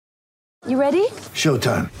You ready?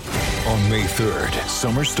 Showtime. On May 3rd,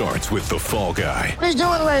 summer starts with The Fall Guy. Let's do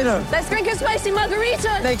it later. Let's drink a spicy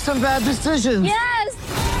margarita. Make some bad decisions.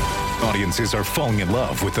 Yes! Audiences are falling in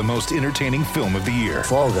love with the most entertaining film of the year.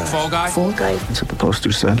 Fall Guy. Fall Guy? Fall Guy. That's what the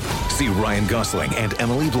poster said. See Ryan Gosling and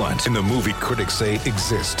Emily Blunt in the movie critics say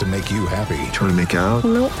exists to make you happy. Trying to make it out?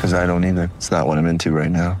 Nope. Because I don't either. It's not what I'm into right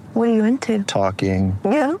now. What are you into? Talking.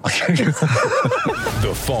 Yeah.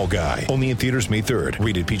 The Fall Guy. Only in theaters May 3rd.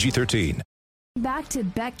 Rated PG-13. Back to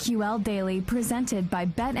BetQL Daily, presented by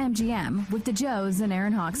BetMGM with the Joes and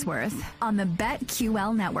Aaron Hawksworth on the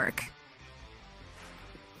BetQL Network.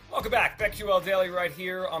 Welcome back. BetQL Daily right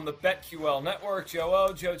here on the BetQL Network. Joe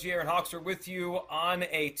O, Joe G, Aaron Hawksworth with you on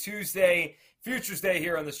a Tuesday, Futures Day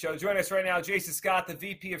here on the show. Joining us right now, Jason Scott, the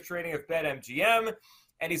VP of Trading of BetMGM,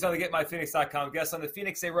 and he's on the GetMyPhoenix.com guest on the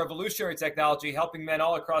Phoenix A revolutionary technology, helping men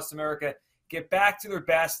all across America get back to their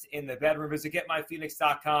best in the bedroom. Visit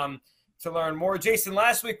GetMyPhoenix.com to learn more. Jason,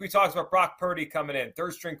 last week we talked about Brock Purdy coming in,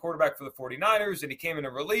 third-string quarterback for the 49ers, and he came in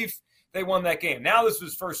relief. They won that game. Now this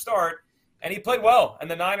was his first start, and he played well, and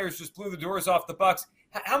the Niners just blew the doors off the Bucs.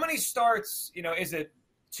 How many starts, is it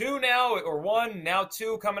two now or one, now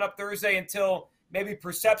two coming up Thursday until maybe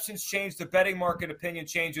perceptions change, the betting market opinion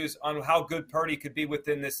changes on how good Purdy could be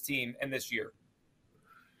within this team and this year?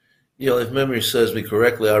 Yeah, if memory serves me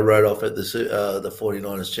correctly, I wrote off at the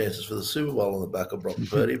 49ers' chances for the Super Bowl on the back of Brock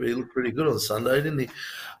Purdy, but he looked pretty good on Sunday, didn't he?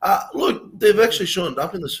 Look, they've actually shown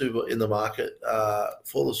up in the market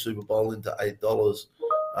for the Super Bowl into $8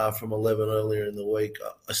 from 11 earlier in the week.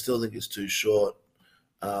 I still think it's too short.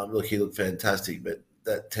 Look, he looked fantastic, but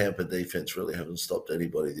that Tampa defense really haven't stopped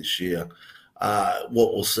anybody this year.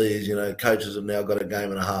 What we'll see is, coaches have now got a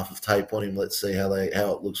game and a half of tape on him. Let's see how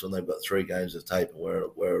it looks when they've got 3 games of tape and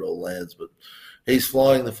where it all lands. But he's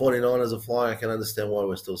flying. The 49ers are flying. I can understand why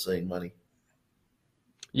we're still seeing money.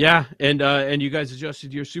 Yeah, and you guys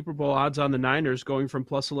adjusted your Super Bowl odds on the Niners, going from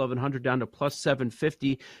plus 1,100 down to plus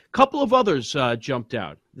 750. Couple of others jumped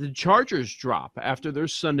out. The Chargers drop after their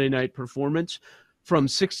Sunday night performance from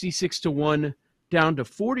 66-1 down to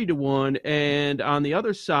 40-1, and on the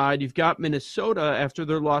other side, you've got Minnesota after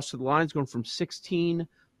their loss to the Lions going from 16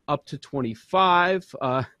 up to 25.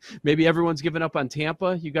 Maybe everyone's given up on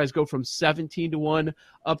Tampa. You guys go from 17-1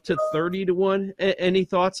 up to 30-1. Any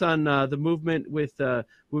thoughts on the movement with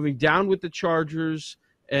moving down with the Chargers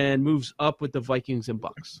and moves up with the Vikings and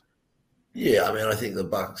Bucks? Yeah, I think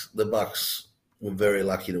the Bucks were very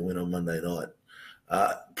lucky to win on Monday night.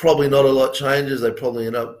 Probably not a lot changes. They probably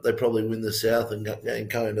win the South and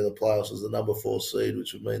go into the playoffs as the number 4 seed,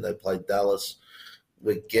 which would mean they play Dallas.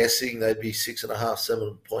 We're guessing they'd be 6.5,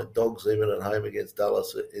 7-point dogs even at home against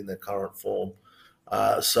Dallas in their current form.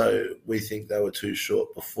 So we think they were too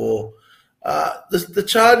short before. The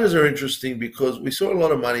Chargers are interesting because we saw a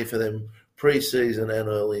lot of money for them pre-season and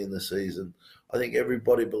early in the season. I think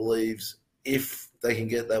everybody believes if they can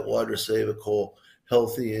get that wide receiver core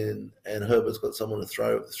healthy and Herbert's got someone to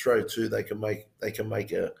throw to, they can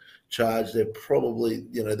make a charge. They're probably,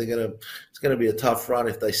 it's going to be a tough run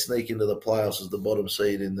if they sneak into the playoffs as the bottom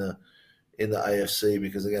seed in the AFC,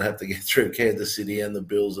 because they're going to have to get through Kansas City and the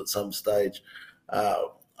Bills at some stage. I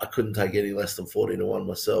couldn't take any less than 40-1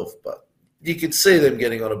 myself, but you could see them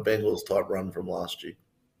getting on a Bengals type run from last year.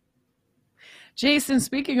 Jason,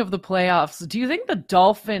 speaking of the playoffs, do you think the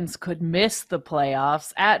Dolphins could miss the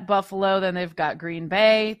playoffs at Buffalo? Then they've got Green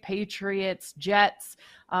Bay, Patriots, Jets,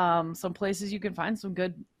 some places you can find some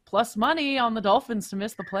good plus money on the Dolphins to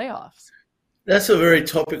miss the playoffs. That's a very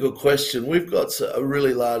topical question. We've got a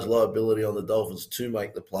really large liability on the Dolphins to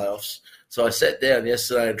make the playoffs. So I sat down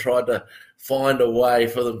yesterday and tried to find a way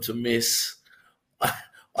for them to miss.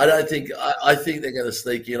 I think they're going to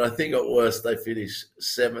sneak in. I think at worst they finish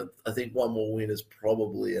 7th. I think one more win is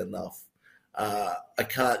probably enough. I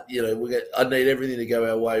can't, I need everything to go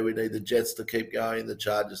our way. We need the Jets to keep going, the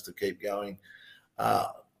Chargers to keep going. I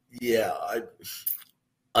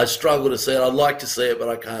struggle to see it. I'd like to see it, but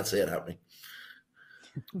I can't see it happening.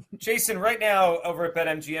 Jason, right now over at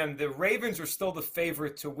BetMGM, the Ravens are still the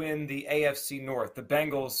favorite to win the AFC North. The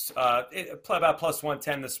Bengals about plus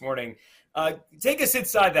 110 this morning. Take us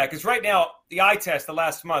inside that, because right now, the eye test the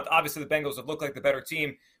last month, obviously the Bengals have looked like the better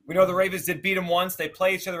team. We know the Ravens did beat them once. They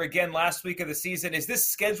play each other again last week of the season. Is this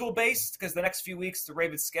schedule-based? Because the next few weeks, the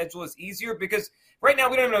Ravens' schedule is easier? Because right now,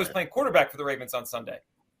 we don't even know who's playing quarterback for the Ravens on Sunday.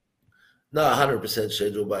 No, 100%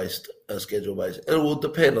 schedule-based. It will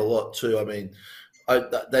depend a lot, too.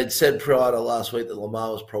 They'd said prior to last week that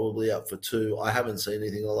Lamar was probably up for 2. I haven't seen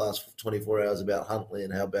anything in the last 24 hours about Huntley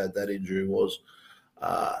and how bad that injury was.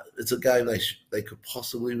 It's a game they could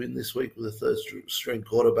possibly win this week with a third-string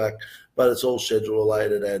quarterback, but it's all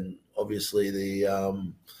schedule-related and obviously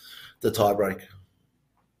the tiebreak.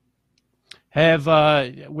 Have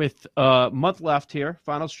with a month left here,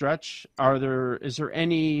 final stretch, is there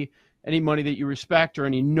any money that you respect or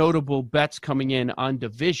any notable bets coming in on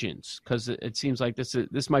divisions? Because it seems like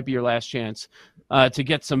this might be your last chance to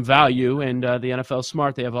get some value, and the NFL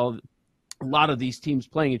smart. They have a lot of these teams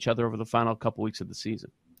playing each other over the final couple weeks of the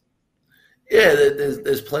season. Yeah,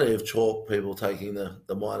 there's plenty of chalk people taking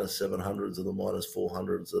the minus 700s and the minus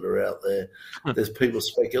 400s that are out there. There's people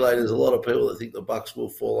speculating. There's a lot of people that think the Bucs will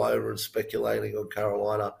fall over and speculating on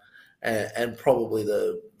Carolina. And probably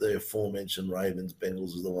the aforementioned Ravens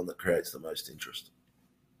Bengals is the one that creates the most interest.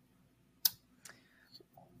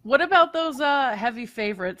 What about those heavy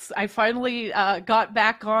favorites? I finally got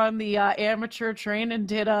back on the amateur train and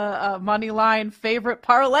did a money line favorite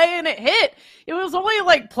parlay, and it hit. It was only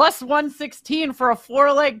like plus 116 for a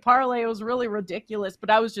 4-leg parlay. It was really ridiculous, but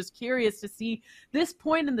I was just curious to see this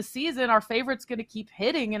point in the season, our favorites going to keep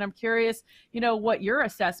hitting, and I'm curious, what your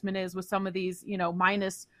assessment is with some of these,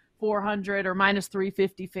 minus 400 or minus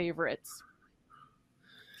 350 favorites.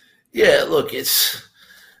 Yeah, look,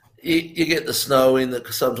 you get the snow in that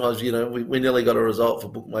sometimes, we nearly got a result for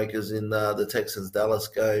bookmakers in the Texans-Dallas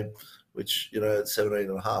game, which, at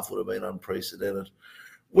 17.5 would have been unprecedented.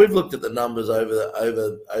 We've looked at the numbers over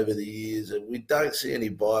the years, and we don't see any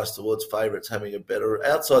bias towards favourites having a better,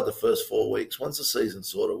 outside the first 4 weeks. Once the season's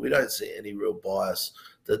sorted, we don't see any real bias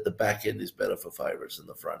that the back end is better for favourites than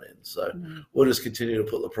the front end. So we'll just continue to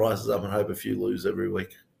put the prices up and hope a few lose every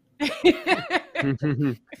week.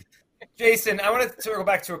 Jason, I want to circle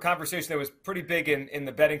back to a conversation that was pretty big in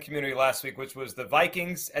the betting community last week, which was the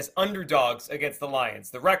Vikings as underdogs against the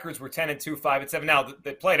Lions. The records were 10-2, 5-7. Now,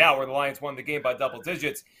 they played out where the Lions won the game by double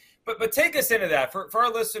digits. But take us into that. For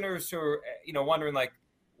our listeners who are wondering, like,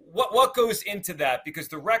 what goes into that? Because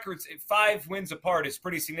the records, 5 wins apart, is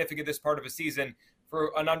pretty significant this part of a season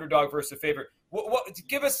for an underdog versus a favorite. What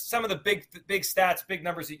give us some of the big stats, big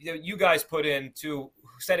numbers that you guys put into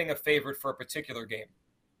setting a favorite for a particular game.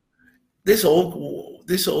 This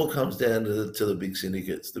all comes down to the big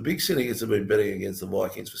syndicates. The big syndicates have been betting against the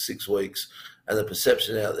Vikings for 6 weeks, and the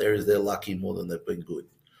perception out there is they're lucky more than they've been good.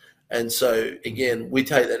 And so, again, we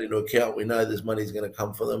take that into account. We know there's money's going to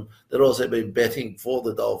come for them. They've also been betting for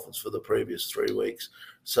the Dolphins for the previous 3 weeks.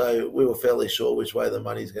 So we were fairly sure which way the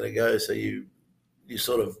money's going to go. So you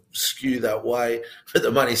sort of skew that way, but the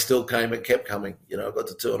money still came. It kept coming. It got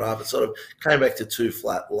to 2.5. It sort of came back to 2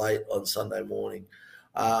 flat late on Sunday morning.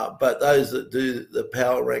 But those that do the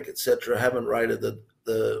power rank, etc., haven't rated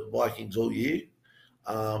the Vikings all year,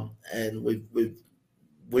 and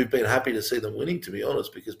we've been happy to see them winning, to be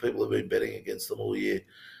honest, because people have been betting against them all year.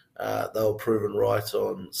 They were proven right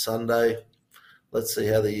on Sunday. Let's see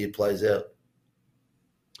how the year plays out.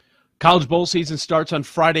 College bowl season starts on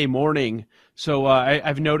Friday morning, so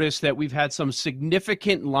I've noticed that we've had some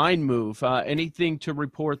significant line move. Anything to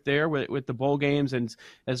report there with the bowl games, and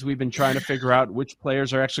as we've been trying to figure out which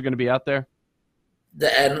players are actually going to be out there?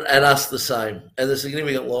 And us the same. And the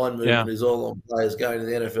significant line movement is all on players going to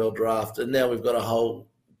the NFL draft, and now we've got a whole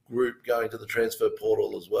group going to the transfer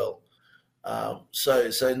portal as well.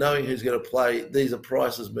 So knowing who's going to play, these are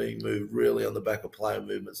prices being moved really on the back of player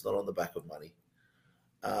movements, not on the back of money.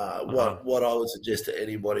 What I would suggest to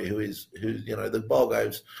anybody who the bowl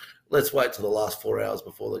games, let's wait till the last 4 hours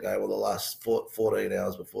before the game or the last 14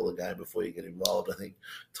 hours before the game before you get involved. I think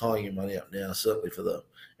tying your money up now, certainly for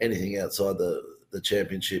anything outside the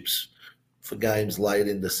championships, for games late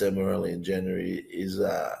in December, early in January,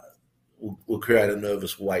 will create a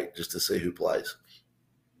nervous wait just to see who plays.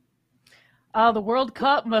 The World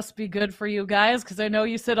Cup must be good for you guys, because I know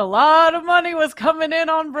you said a lot of money was coming in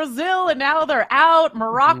on Brazil, and now they're out.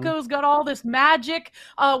 Morocco's got all this magic.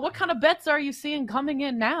 What kind of bets are you seeing coming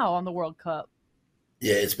in now on the World Cup?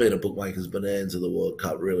 Yeah, it's been a bookmaker's bonanza, the World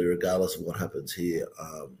Cup, really, regardless of what happens here.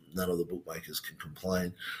 None of the bookmakers can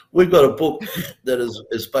complain. We've got a book that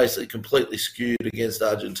is basically completely skewed against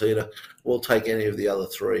Argentina. We'll take any of the other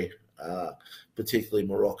 3. Particularly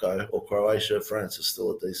Morocco or Croatia. France is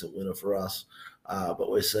still a decent winner for us. But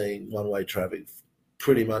we're seeing one-way traffic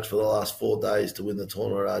pretty much for the last 4 days to win the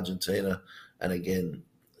tournament at Argentina, and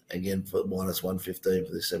again for minus 115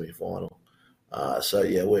 for the semi-final.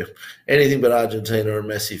 We're anything but Argentina and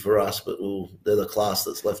Messi for us, but they're the class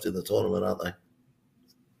that's left in the tournament, aren't they?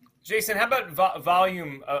 Jason, how about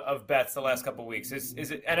volume of bets the last couple of weeks? Is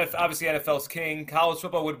it obviously NFL's king, college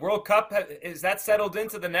football? Would World Cup, is that settled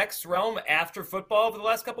into the next realm after football over the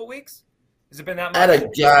last couple of weeks? Has it been that much? At a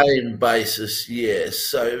game basis, yes.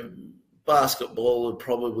 So basketball would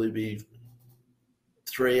probably be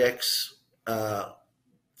 3x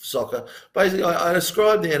soccer. Basically, I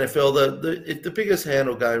described the NFL. The biggest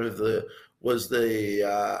handle game was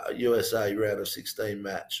the USA round of 16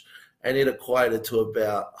 match, and it equated to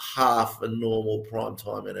about half a normal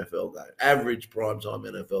primetime NFL game. Average primetime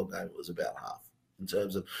NFL game was about half in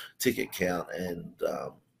terms of ticket count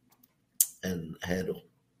and handle.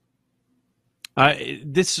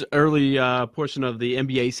 This early portion of the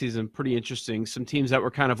NBA season, pretty interesting. Some teams that were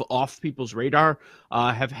kind of off people's radar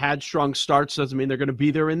have had strong starts. Doesn't mean they're going to be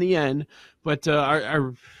there in the end. But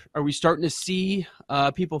are we starting to see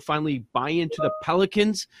people finally buy into the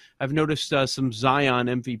Pelicans? I've noticed some Zion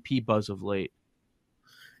MVP buzz of late.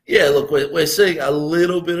 Yeah, look, we're seeing a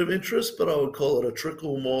little bit of interest, but I would call it a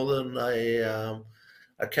trickle more than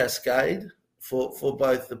a cascade for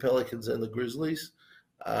both the Pelicans and the Grizzlies.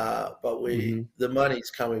 But the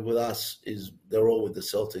money's coming with us they're all with the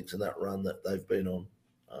Celtics and that run that they've been on.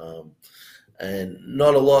 And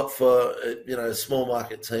not a lot for, a small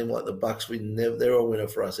market team like the Bucks. They're a winner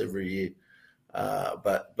for us every year.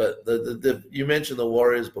 But you mentioned the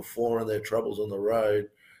Warriors before and their troubles on the road.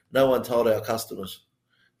 No one told our customers.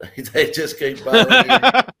 They just keep bailing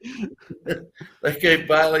in. They keep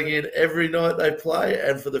bailing in every night they play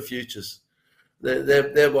and for the futures.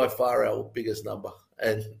 They're by far our biggest number.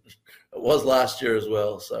 And it was last year as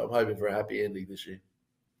well. So I'm hoping for a happy ending this year.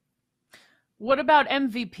 What about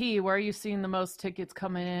MVP? Where are you seeing the most tickets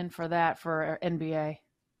coming in for that for NBA?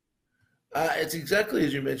 It's exactly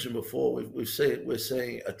as you mentioned before. We're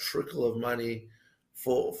seeing a trickle of money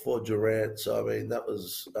for Durant. So, I mean, that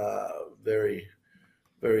was very,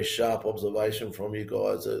 very sharp observation from you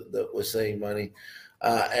guys that we're seeing money.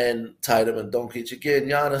 And Tatum and Doncic. Again,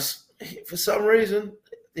 Giannis, for some reason,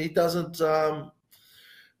 he doesn't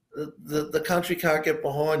the country can't get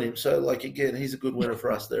behind him. So, again, he's a good winner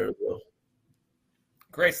for us there as well.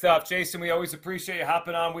 Great stuff, Jason. We always appreciate you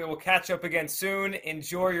hopping on. We will catch up again soon.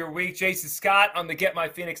 Enjoy your week. Jason Scott on the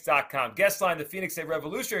GetMyPhoenix.com guest line. The Phoenix, a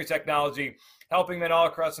revolutionary technology, helping men all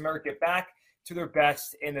across America get back to their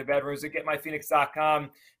best in the bedrooms at GetMyPhoenix.com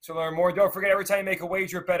to learn more. Don't forget, every time you make a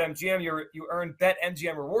wager at BetMGM, you earn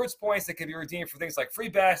BetMGM rewards points that can be redeemed for things like free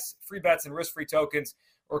bets, and risk-free tokens,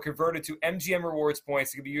 or converted to MGM rewards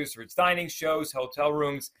points that can be used for its dining, shows, hotel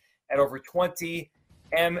rooms at over 20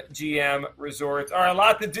 MGM resorts. All right, a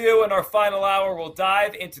lot to do in our final hour. We'll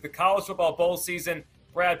dive into the college football bowl season.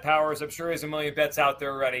 Brad Powers, I'm sure he has a million bets out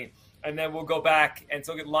there already. And then we'll go back and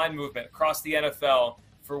look at line movement across the NFL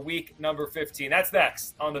for week number 15. That's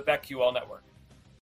next on the BetQL Network.